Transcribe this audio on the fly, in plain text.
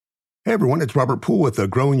Hey everyone, it's Robert Poole with the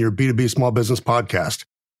Growing Your B2B Small Business podcast.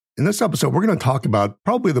 In this episode, we're going to talk about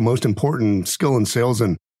probably the most important skill in sales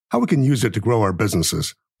and how we can use it to grow our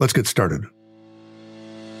businesses. Let's get started. Do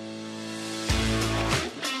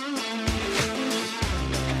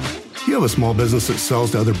you have a small business that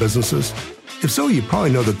sells to other businesses? If so, you probably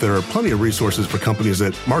know that there are plenty of resources for companies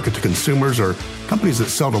that market to consumers or companies that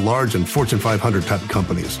sell to large and Fortune 500 type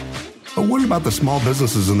companies. But what about the small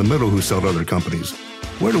businesses in the middle who sell to other companies?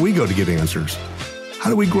 Where do we go to get answers?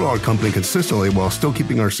 How do we grow our company consistently while still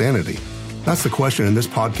keeping our sanity? That's the question, and this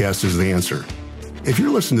podcast is the answer. If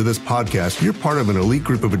you're listening to this podcast, you're part of an elite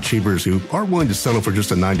group of achievers who aren't willing to settle for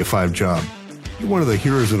just a 9-to-5 job. You're one of the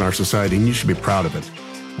heroes in our society, and you should be proud of it.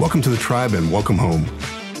 Welcome to the tribe, and welcome home.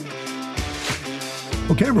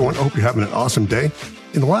 Okay, everyone, I hope you're having an awesome day.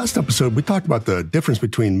 In the last episode, we talked about the difference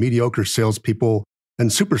between mediocre salespeople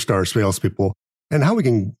and superstar salespeople, and how we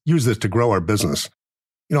can use this to grow our business.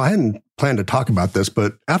 I hadn't planned to talk about this,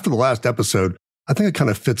 but after the last episode, I think it kind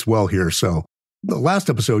of fits well here. So the last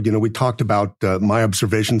episode, we talked about my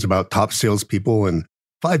observations about top salespeople and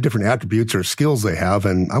 5 different attributes or skills they have.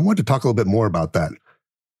 And I wanted to talk a little bit more about that.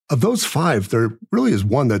 Of those 5, there really is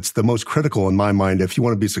one that's the most critical in my mind if you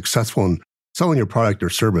want to be successful in selling your product or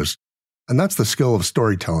service. And that's the skill of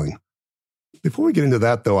storytelling. Before we get into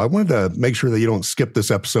that, though, I wanted to make sure that you don't skip this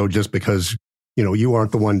episode just because, you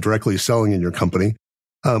aren't the one directly selling in your company.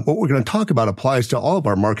 What we're going to talk about applies to all of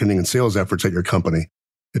our marketing and sales efforts at your company.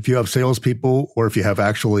 If you have salespeople or if you have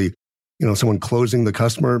actually, someone closing the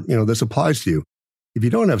customer, this applies to you. If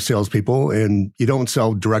you don't have salespeople and you don't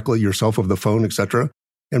sell directly yourself over the phone, et cetera,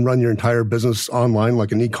 and run your entire business online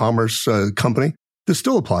like an e-commerce company, this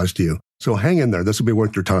still applies to you. So hang in there. This will be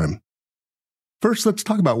worth your time. First, let's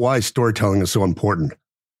talk about why storytelling is so important.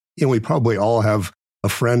 We probably all have a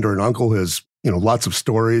friend or an uncle who has, lots of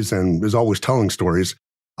stories and is always telling stories.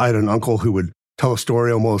 I had an uncle who would tell a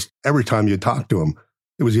story almost every time you talk to him.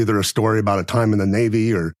 It was either a story about a time in the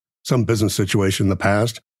Navy or some business situation in the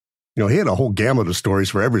past. He had a whole gamut of stories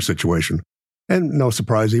for every situation. And no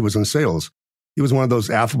surprise, he was in sales. He was one of those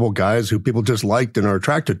affable guys who people just liked and are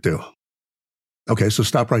attracted to. Okay, so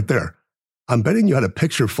stop right there. I'm betting you had a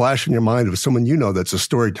picture flash in your mind of someone that's a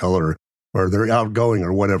storyteller or they're outgoing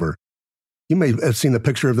or whatever. You may have seen a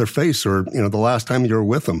picture of their face or, the last time you were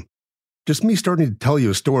with them. Just me starting to tell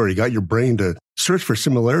you a story got your brain to search for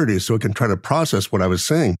similarities so it can try to process what I was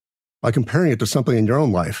saying by comparing it to something in your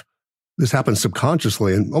own life. This happens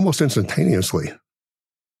subconsciously and almost instantaneously.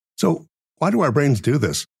 So why do our brains do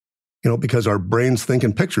this? Because our brains think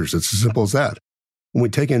in pictures. It's as simple as that. When we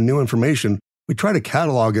take in new information, we try to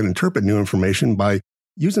catalog and interpret new information by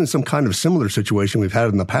using some kind of similar situation we've had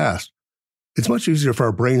in the past. It's much easier for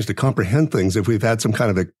our brains to comprehend things if we've had some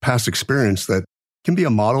kind of a past experience that can be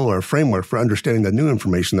a model or a framework for understanding the new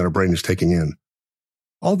information that our brain is taking in.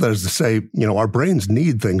 All that is to say, our brains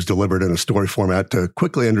need things delivered in a story format to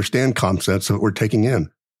quickly understand concepts that we're taking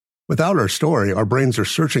in. Without our story, our brains are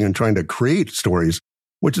searching and trying to create stories,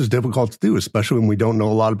 which is difficult to do, especially when we don't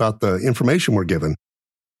know a lot about the information we're given.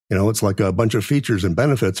 It's like a bunch of features and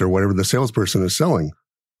benefits or whatever the salesperson is selling.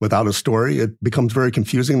 Without a story, it becomes very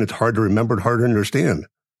confusing and it's hard to remember and hard to understand.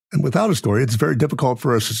 And without a story, it's very difficult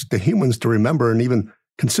for us, the humans, to remember and even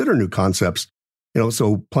consider new concepts.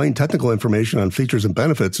 So plain technical information on features and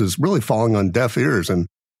benefits is really falling on deaf ears, and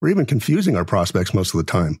we're even confusing our prospects most of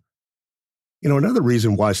the time. Another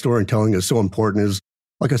reason why storytelling is so important is,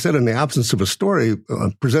 like I said, in the absence of a story,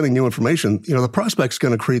 presenting new information, the prospect's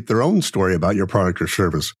going to create their own story about your product or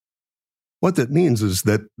service. What that means is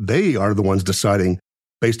that they are the ones deciding,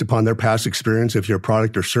 based upon their past experience, if your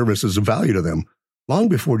product or service is of value to them, long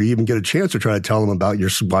before you even get a chance to try to tell them about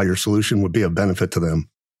why your solution would be of benefit to them.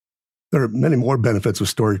 There are many more benefits of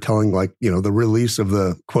storytelling, like, the release of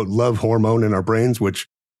the, quote, love hormone in our brains, which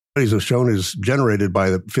studies have shown is generated by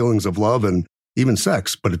the feelings of love and even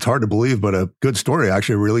sex. But it's hard to believe, but a good story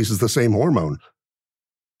actually releases the same hormone.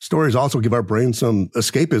 Stories also give our brain some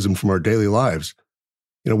escapism from our daily lives.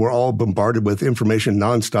 We're all bombarded with information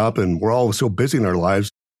nonstop, and we're all so busy in our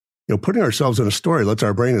lives. Putting ourselves in a story lets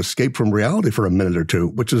our brain escape from reality for a minute or two,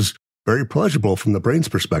 which is very pleasurable from the brain's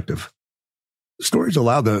perspective. Stories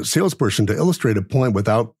allow the salesperson to illustrate a point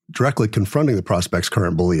without directly confronting the prospect's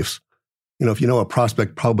current beliefs. If a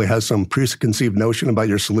prospect probably has some preconceived notion about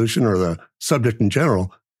your solution or the subject in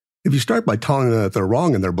general, if you start by telling them that they're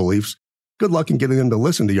wrong in their beliefs, good luck in getting them to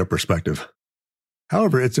listen to your perspective.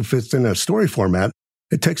 However, if it's in a story format,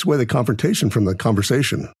 it takes away the confrontation from the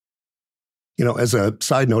conversation. As a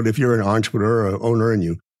side note, if you're an entrepreneur or owner and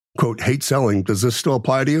you, quote, hate selling, does this still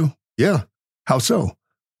apply to you? Yeah. How so?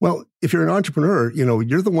 Well, if you're an entrepreneur,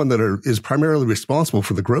 you're the one that is primarily responsible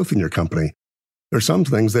for the growth in your company. There's some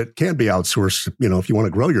things that can't be outsourced, if you want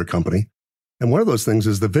to grow your company. And one of those things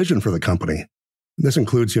is the vision for the company. This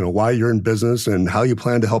includes, why you're in business and how you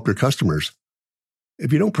plan to help your customers.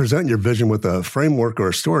 If you don't present your vision with a framework or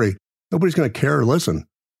a story, nobody's going to care or listen.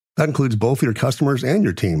 That includes both your customers and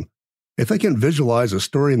your team. If they can visualize a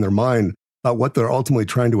story in their mind about what they're ultimately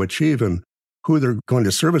trying to achieve and who they're going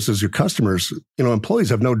to service as your customers, employees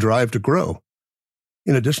have no drive to grow.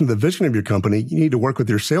 In addition to the vision of your company, you need to work with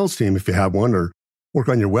your sales team if you have one, or work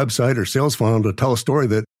on your website or sales funnel to tell a story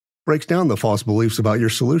that breaks down the false beliefs about your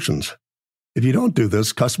solutions. If you don't do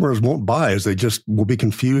this, customers won't buy, as they just will be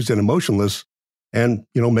confused and emotionless and,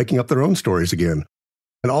 making up their own stories again.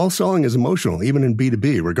 And all selling is emotional, even in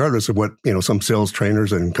B2B, regardless of what, some sales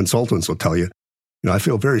trainers and consultants will tell you. I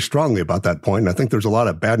feel very strongly about that point, and I think there's a lot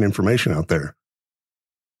of bad information out there.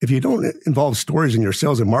 If you don't involve stories in your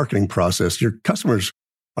sales and marketing process, your customers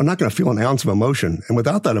are not going to feel an ounce of emotion. And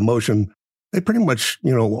without that emotion, they pretty much,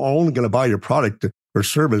 are only going to buy your product or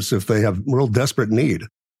service if they have real desperate need.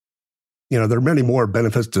 There are many more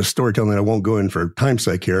benefits to storytelling that I won't go in for time's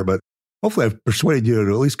sake here, but hopefully I've persuaded you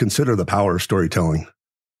to at least consider the power of storytelling.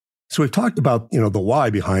 So we've talked about, the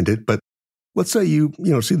why behind it, but let's say you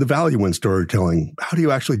see the value in storytelling. How do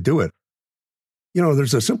you actually do it?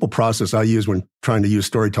 There's a simple process I use when trying to use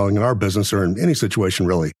storytelling in our business or in any situation,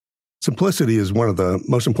 really. Simplicity is one of the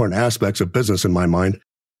most important aspects of business in my mind.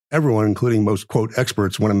 Everyone, including most, quote,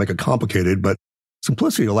 experts, want to make it complicated, but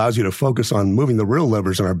simplicity allows you to focus on moving the real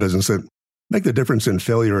levers in our business that make the difference in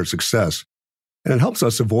failure or success. And it helps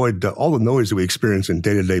us avoid all the noise that we experience in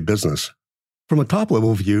day-to-day business. From a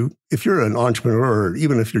top-level view, if you're an entrepreneur, or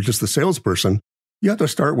even if you're just the salesperson, you have to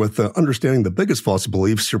start with understanding the biggest false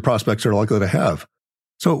beliefs your prospects are likely to have.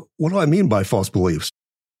 So what do I mean by false beliefs?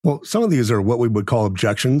 Well, some of these are what we would call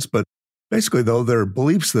objections, but basically, though, they're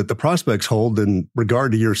beliefs that the prospects hold in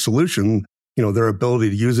regard to your solution, their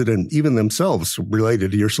ability to use it, and even themselves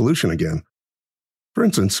related to your solution again. For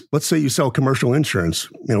instance, let's say you sell commercial insurance.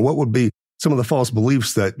 What would be some of the false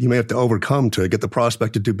beliefs that you may have to overcome to get the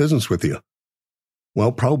prospect to do business with you?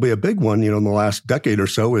 Well, probably a big one, in the last decade or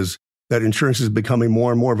so is that insurance is becoming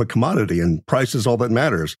more and more of a commodity, and price is all that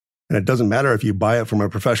matters. And it doesn't matter if you buy it from a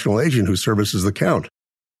professional agent who services the account.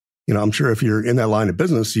 I'm sure if you're in that line of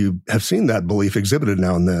business, you have seen that belief exhibited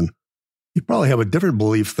now and then. You probably have a different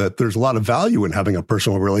belief that there's a lot of value in having a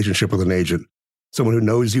personal relationship with an agent, someone who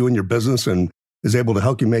knows you and your business and is able to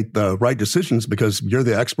help you make the right decisions because you're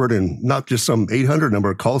the expert and not just some 800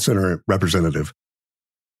 number call center representative.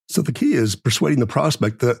 So the key is persuading the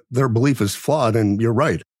prospect that their belief is flawed and you're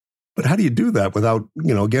right. But how do you do that without,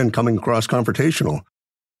 again, coming across confrontational?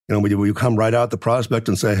 You come right out the prospect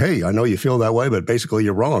and say, hey, I know you feel that way, but basically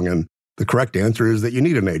you're wrong. And the correct answer is that you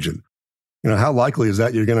need an agent. How likely is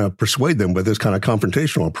that you're going to persuade them with this kind of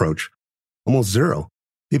confrontational approach? Almost zero.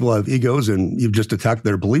 People have egos and you've just attacked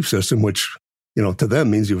their belief system, which, to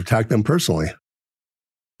them means you've attacked them personally.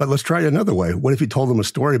 But let's try it another way. What if you told them a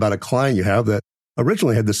story about a client you have that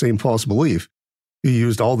originally had the same false belief? You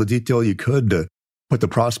used all the detail you could to put the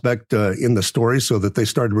prospect in the story so that they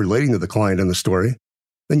started relating to the client in the story.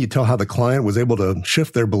 Then you tell how the client was able to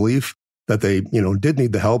shift their belief that they, did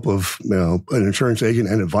need the help of an insurance agent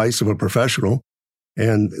and advice of a professional.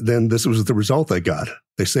 And then this was the result they got.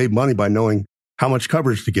 They saved money by knowing how much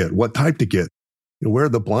coverage to get, what type to get, where are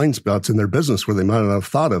the blind spots in their business where they might not have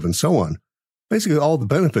thought of, and so on. Basically, all the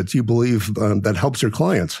benefits you believe that helps your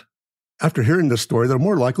clients. After hearing this story, they're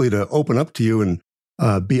more likely to open up to you and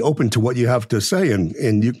be open to what you have to say,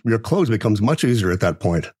 and your close becomes much easier at that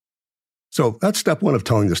point. So that's step one of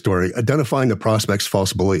telling the story, identifying the prospect's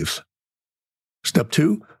false beliefs. Step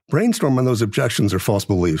two, brainstorm on those objections or false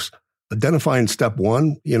beliefs. Identifying step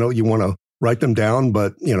one, you want to write them down,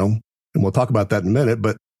 but, and we'll talk about that in a minute,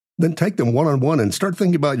 but then take them one-on-one and start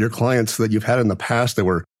thinking about your clients that you've had in the past that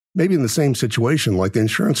were maybe in the same situation, like the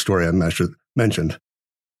insurance story I mentioned.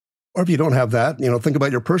 Or if you don't have that, think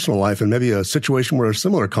about your personal life and maybe a situation where a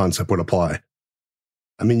similar concept would apply.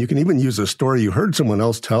 You can even use a story you heard someone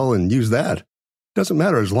else tell and use that. Doesn't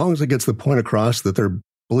matter as long as it gets the point across that their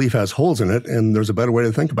belief has holes in it and there's a better way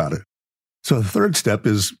to think about it. So the third step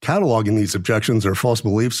is cataloging these objections or false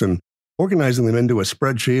beliefs and organizing them into a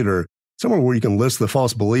spreadsheet or somewhere where you can list the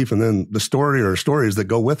false belief and then the story or stories that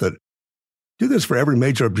go with it. Do this for every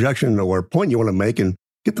major objection or point you want to make and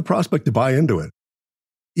get the prospect to buy into it.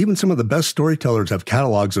 Even some of the best storytellers have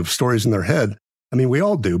catalogs of stories in their head. We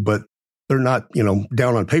all do, but they're not,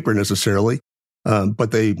 down on paper necessarily,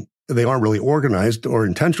 but they aren't really organized or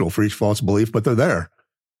intentional for each false belief, but they're there.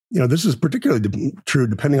 This is particularly true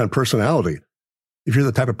depending on personality. If you're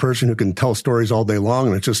the type of person who can tell stories all day long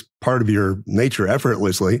and it's just part of your nature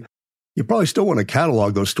effortlessly, you probably still want to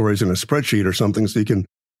catalog those stories in a spreadsheet or something so you can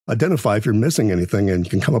identify if you're missing anything and you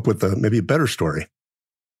can come up with maybe a better story.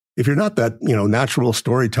 If you're not that, natural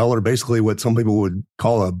storyteller, basically what some people would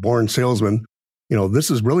call a born salesman,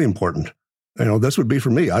 this is really important. This would be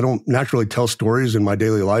for me. I don't naturally tell stories in my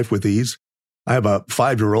daily life with ease. I have a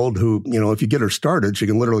 5-year-old who, if you get her started, she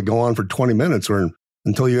can literally go on for 20 minutes or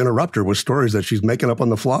until you interrupt her with stories that she's making up on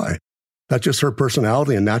the fly. That's just her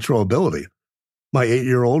personality and natural ability. My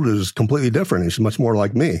 8-year-old is completely different, and she's much more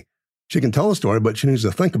like me. She can tell a story, but she needs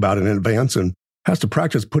to think about it in advance and has to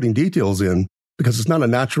practice putting details in because it's not a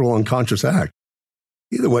natural, unconscious act.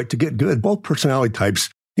 Either way, to get good, both personality types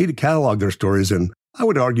need to catalog their stories, and I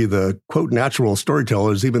would argue the, quote, natural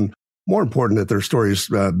storyteller is even more important at their stories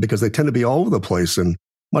because they tend to be all over the place and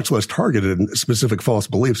much less targeted in specific false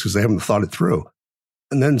beliefs because they haven't thought it through.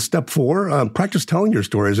 And then step 4, practice telling your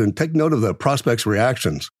stories and take note of the prospect's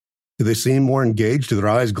reactions. Do they seem more engaged? Do their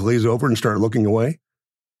eyes glaze over and start looking away?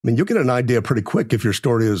 You'll get an idea pretty quick if your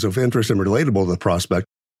story is of interest and relatable to the prospect.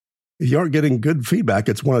 If you aren't getting good feedback,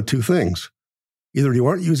 it's one of two things. Either you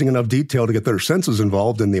aren't using enough detail to get their senses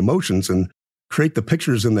involved in the emotions and create the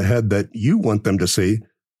pictures in the head that you want them to see,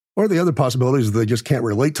 or the other possibility is they just can't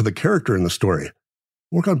relate to the character in the story.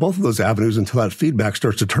 Work on both of those avenues until that feedback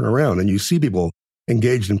starts to turn around and you see people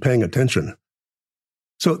engaged and paying attention.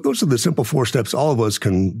 So those are the simple 4 steps all of us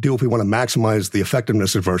can do if we want to maximize the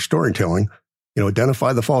effectiveness of our storytelling.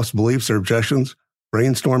 Identify the false beliefs or objections,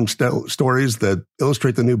 brainstorm stories that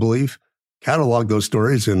illustrate the new belief, catalog those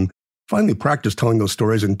stories, and finally practice telling those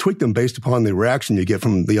stories and tweak them based upon the reaction you get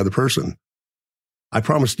from the other person. I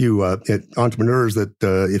promised you entrepreneurs that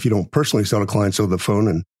if you don't personally sell to clients over the phone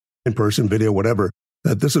and in person, video, whatever,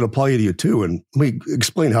 that this would apply to you too. And let me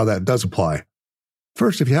explain how that does apply.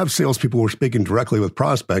 First, if you have salespeople who are speaking directly with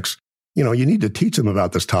prospects, you need to teach them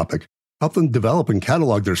about this topic, help them develop and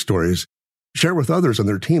catalog their stories, share with others on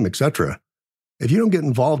their team, etc. If you don't get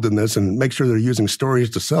involved in this and make sure they're using stories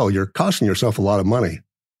to sell, you're costing yourself a lot of money.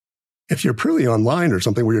 If you're purely online or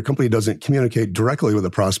something where your company doesn't communicate directly with a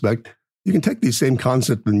prospect, you can take these same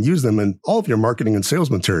concepts and use them in all of your marketing and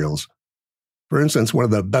sales materials. For instance, one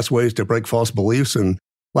of the best ways to break false beliefs and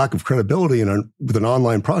lack of credibility with an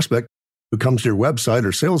online prospect who comes to your website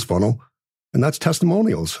or sales funnel, and that's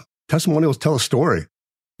testimonials. Testimonials tell a story.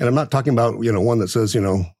 And I'm not talking about, one that says,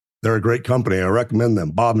 they're a great company, I recommend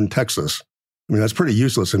them, Bob in Texas. That's pretty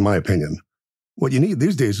useless in my opinion. What you need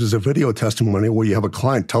these days is a video testimonial where you have a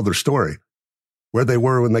client tell their story, where they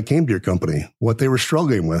were when they came to your company, what they were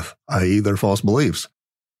struggling with, i.e. their false beliefs,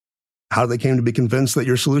 how they came to be convinced that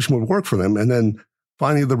your solution would work for them, and then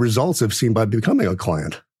finally the results they've seen by becoming a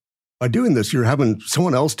client. By doing this, you're having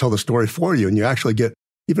someone else tell the story for you, and you actually get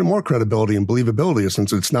even more credibility and believability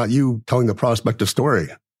since it's not you telling the prospect a story.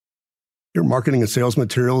 Your marketing and sales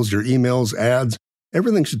materials, your emails, ads,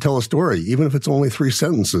 everything should tell a story, even if it's only 3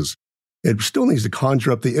 sentences. It still needs to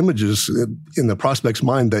conjure up the images in the prospect's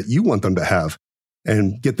mind that you want them to have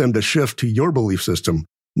and get them to shift to your belief system,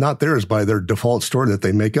 not theirs by their default story that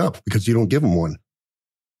they make up because you don't give them one.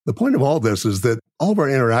 The point of all this is that all of our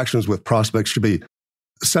interactions with prospects should be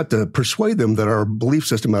set to persuade them that our belief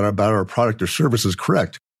system about our product or service is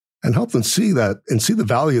correct and help them see that and see the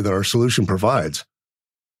value that our solution provides.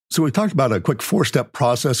 So we talked about a quick 4-step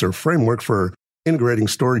process or framework for integrating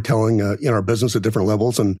storytelling in our business at different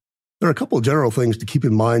levels. And there are a couple of general things to keep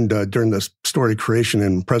in mind during this story creation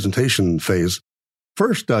and presentation phase.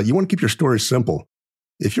 First, you want to keep your story simple.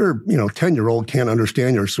 If your 10-year-old can't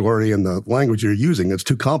understand your story and the language you're using, it's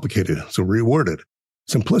too complicated, so reword it.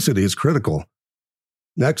 Simplicity is critical.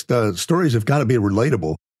 Next, stories have got to be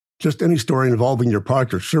relatable. Just any story involving your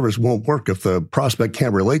product or service won't work if the prospect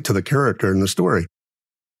can't relate to the character in the story.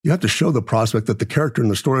 You have to show the prospect that the character in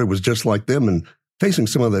the story was just like them and facing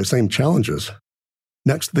some of the same challenges.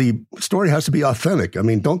 Next, the story has to be authentic.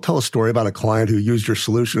 Don't tell a story about a client who used your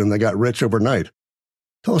solution and they got rich overnight.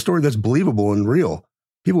 Tell a story that's believable and real.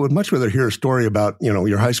 People would much rather hear a story about,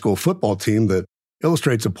 your high school football team that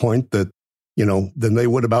illustrates a point that, than they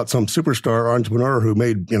would about some superstar entrepreneur who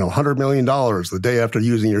made, $100 million the day after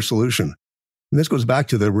using your solution. And this goes back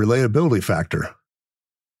to the relatability factor.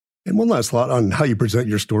 And one last thought on how you present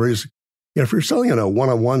your stories. If you're selling in a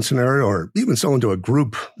one-on-one scenario or even selling to a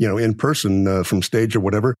group, in person from stage or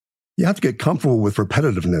whatever, you have to get comfortable with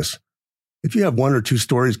repetitiveness. If you have 1 or 2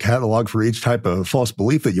 stories cataloged for each type of false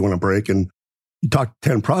belief that you want to break and you talk to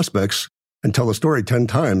 10 prospects and tell the story 10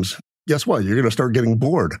 times, guess what? You're going to start getting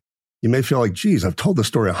bored. You may feel like, geez, I've told the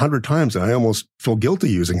story 100 times and I almost feel guilty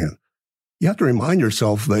using it. You have to remind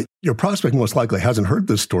yourself that your prospect most likely hasn't heard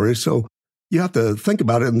this story, so you have to think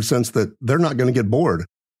about it in the sense that they're not going to get bored.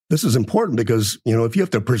 This is important because, if you have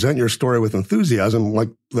to present your story with enthusiasm, like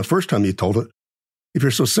the first time you told it, if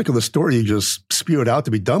you're so sick of the story, you just spew it out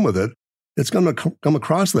to be done with it, it's going to come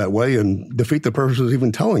across that way and defeat the purpose of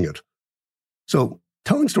even telling it. So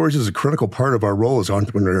telling stories is a critical part of our role as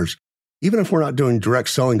entrepreneurs, even if we're not doing direct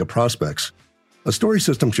selling to prospects. A story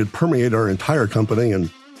system should permeate our entire company and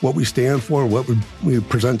what we stand for, what we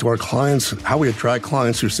present to our clients, how we attract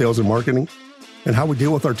clients through sales and marketing, and how we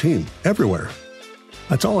deal with our team everywhere.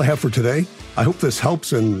 That's all I have for today. I hope this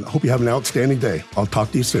helps and hope you have an outstanding day. I'll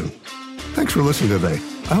talk to you soon. Thanks for listening today.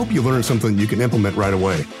 I hope you learned something you can implement right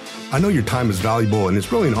away. I know your time is valuable and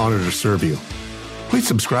it's really an honor to serve you. Please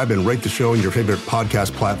subscribe and rate the show in your favorite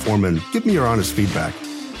podcast platform and give me your honest feedback.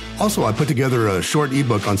 Also, I put together a short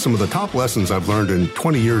ebook on some of the top lessons I've learned in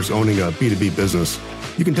 20 years owning a B2B business.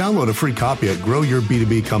 You can download a free copy at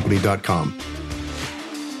growyourb2bcompany.com.